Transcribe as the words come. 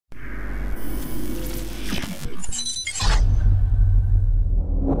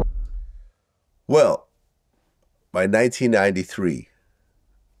Well, by 1993,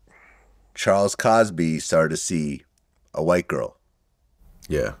 Charles Cosby started to see a white girl.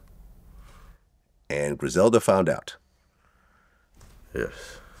 Yeah. And Griselda found out. Yes.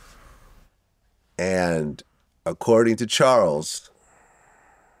 And according to Charles,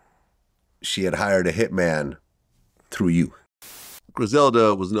 she had hired a hitman through you.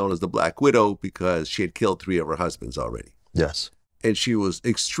 Griselda was known as the Black Widow because she had killed 3 of her husbands already. Yes. And she was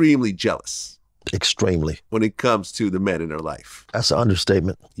extremely jealous. Extremely. When it comes to the men in her life. That's an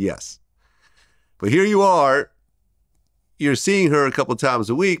understatement. Yes. But here you are, you're seeing her a couple times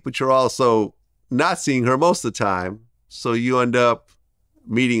a week, but you're also not seeing her most of the time. So you end up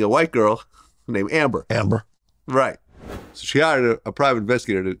meeting a white girl named Amber. Amber. Right. So she hired a private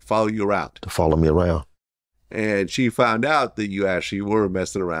investigator to follow you around. To follow me around. And she found out that you actually were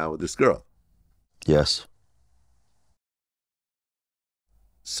messing around with this girl. Yes.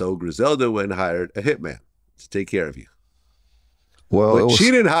 So Griselda went and hired a hitman to take care of you. Well, but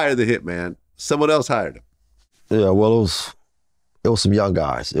she didn't hire the hitman. Someone else hired him. Yeah, well, it was some young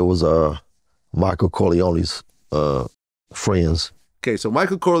guys. It was Michael Corleone's friends. Okay, so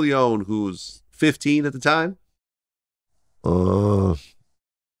Michael Corleone, who's 15 at the time? About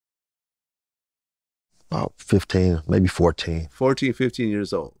 15, maybe 14. 14, 15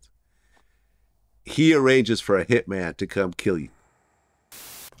 years old. He arranges for a hitman to come kill you.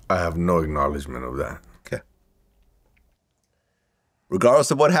 I have no acknowledgement of that. Okay. Regardless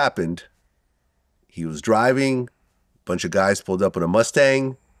of what happened, he was driving, a bunch of guys pulled up in a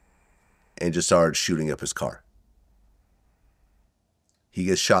Mustang and just started shooting up his car. He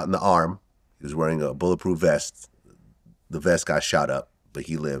gets shot in the arm. He was wearing a bulletproof vest. The vest got shot up, but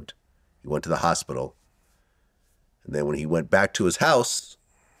he lived. He went to the hospital. And then when he went back to his house,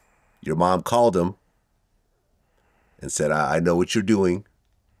 your mom called him and said, I know what you're doing.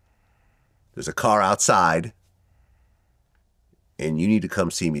 There's a car outside, and you need to come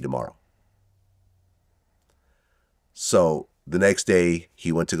see me tomorrow. So the next day,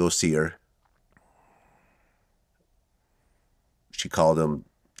 he went to go see her. She called him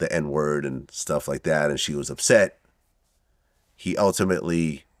the N-word and stuff like that, and she was upset. He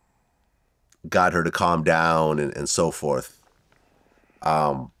ultimately got her to calm down and so forth.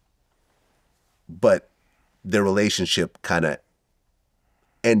 But their relationship kind of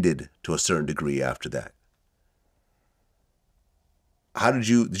ended to a certain degree after that. How did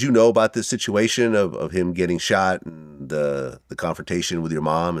you know about this situation of him getting shot and the confrontation with your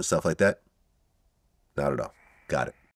mom and stuff like that? Not at all. Got it.